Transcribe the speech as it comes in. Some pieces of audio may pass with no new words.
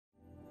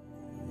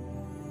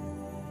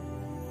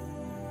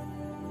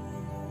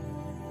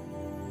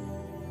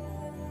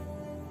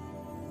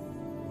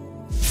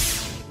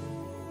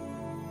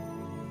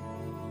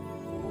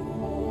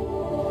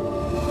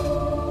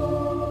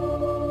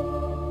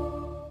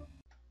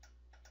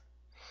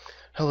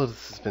Hello,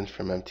 this has been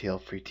from MTL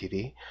Free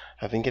TV.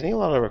 I've been getting a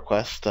lot of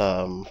requests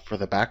for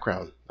the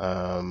background.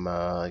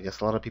 I guess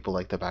a lot of people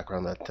like the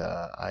background that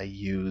I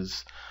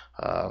use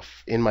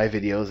in my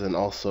videos and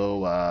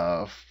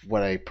also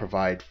what I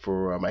provide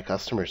for my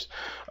customers.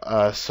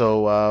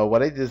 So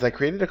what I did is I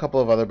created a couple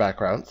of other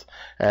backgrounds,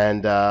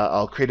 and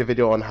I'll create a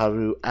video on how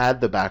to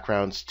add the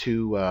backgrounds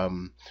to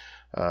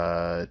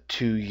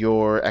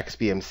your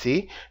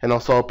XBMC, and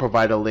also I'll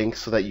provide a link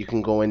so that you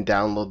can go and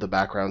download the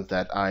backgrounds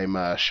that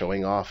I'm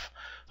showing off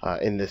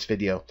in this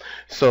video.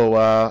 So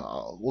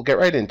we'll get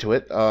right into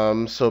it.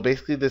 So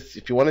basically,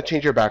 if you want to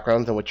change your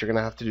backgrounds, then what you're going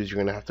to have to do is you're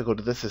going to have to go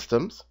to the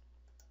systems.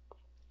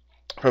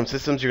 From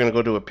systems, you're going to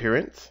go to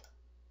appearance.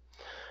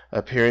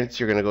 Appearance,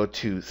 you're going to go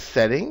to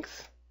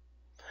settings,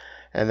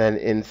 and then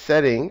in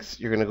settings,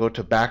 you're going to go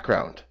to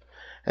background.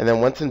 And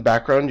then once in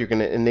background, you're going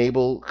to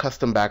enable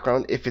custom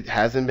background. If it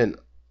hasn't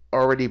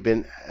already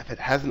been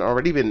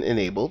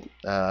enabled,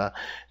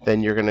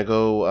 then you're going to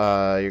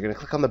go. You're going to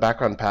click on the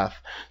background path.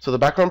 So the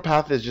background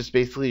path is just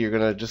basically you're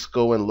going to just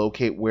go and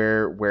locate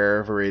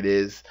wherever it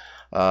is.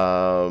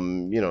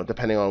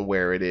 Depending on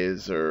where it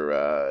is,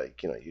 or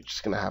you're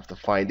just going to have to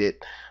find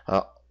it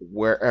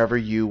wherever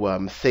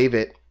you save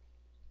it.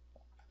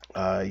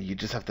 You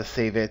just have to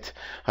save it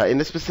in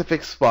a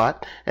specific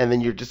spot, and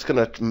then you're just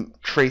going to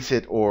trace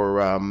it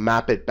or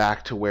map it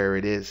back to where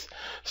it is.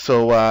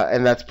 So,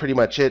 and that's pretty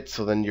much it.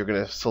 So then you're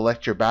going to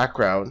select your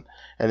background,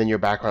 and then your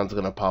background's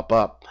going to pop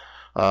up.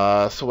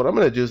 So what I'm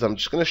going to do is I'm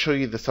just going to show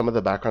you some of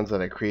the backgrounds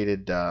that I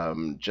created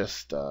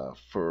just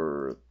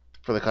for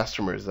the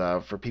customers,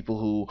 for people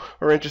who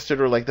are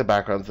interested or like the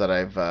backgrounds that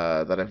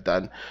I've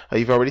done.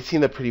 You've already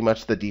seen pretty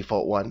much the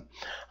default one.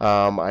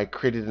 I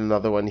created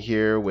another one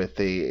here with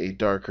a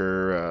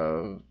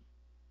darker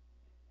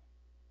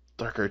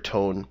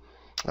tone.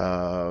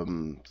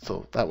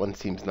 So that one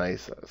seems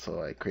nice.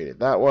 So I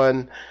created that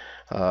one.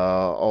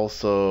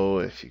 Also,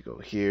 if you go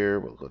here,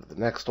 we'll go to the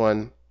next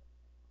one.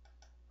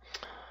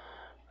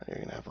 You're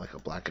gonna have like a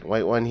black and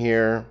white one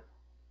here,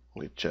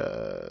 which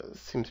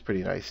seems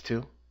pretty nice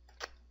too.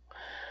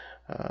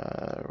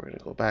 We're going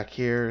to go back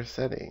here,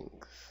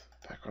 settings,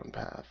 background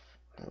path,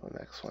 the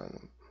next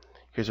one.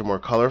 Here's a more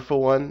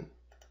colorful one.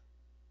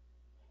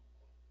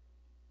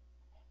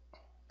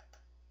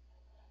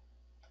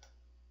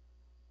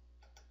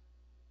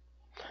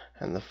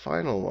 And the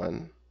final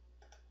one.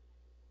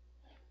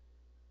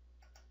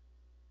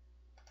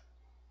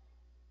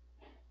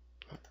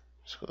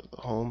 Just go to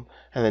the home,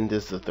 and then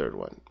this is the third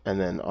one. And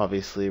then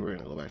obviously we're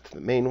going to go back to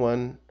the main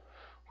one,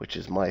 which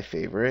is my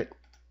favorite.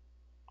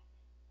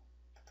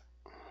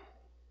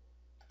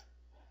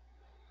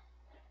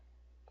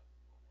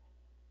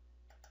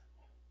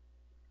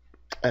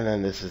 And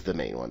then this is the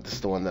main one. This is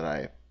the one that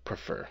I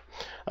prefer.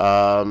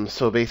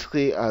 So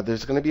basically,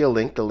 there's going to be a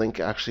link. The link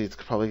actually is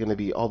probably going to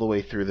be all the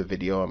way through the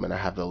video. I'm going to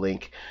have the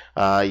link.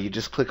 You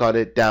just click on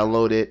it,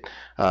 download it.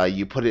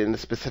 You put it in a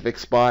specific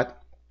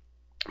spot,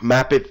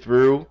 map it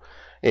through,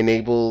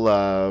 enable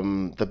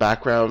the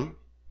background,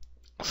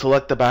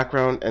 select the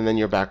background, and then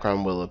your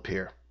background will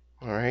appear.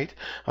 All right.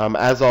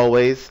 As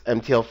always,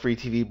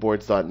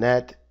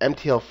 mtlfreetvboards.net,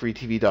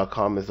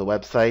 mtlfreetv.com is the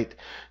website.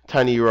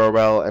 Tiny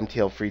URL,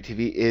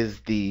 mtlfreetv is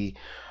the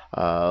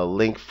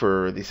link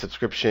for the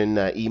subscription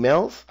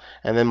emails,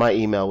 and then my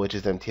email, which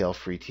is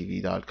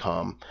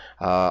mtlfreetv.com.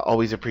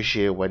 Always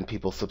appreciate it when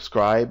people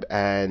subscribe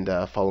and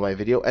follow my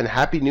video. And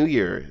Happy New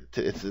Year!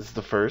 It's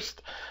the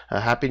first.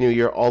 Happy New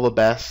Year! All the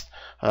best.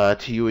 To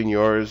you and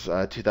yours.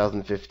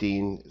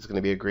 2015 is going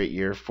to be a great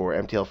year for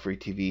MTL Free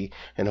TV,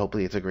 and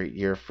hopefully it's a great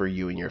year for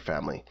you and your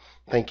family.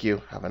 Thank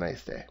you. Have a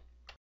nice day.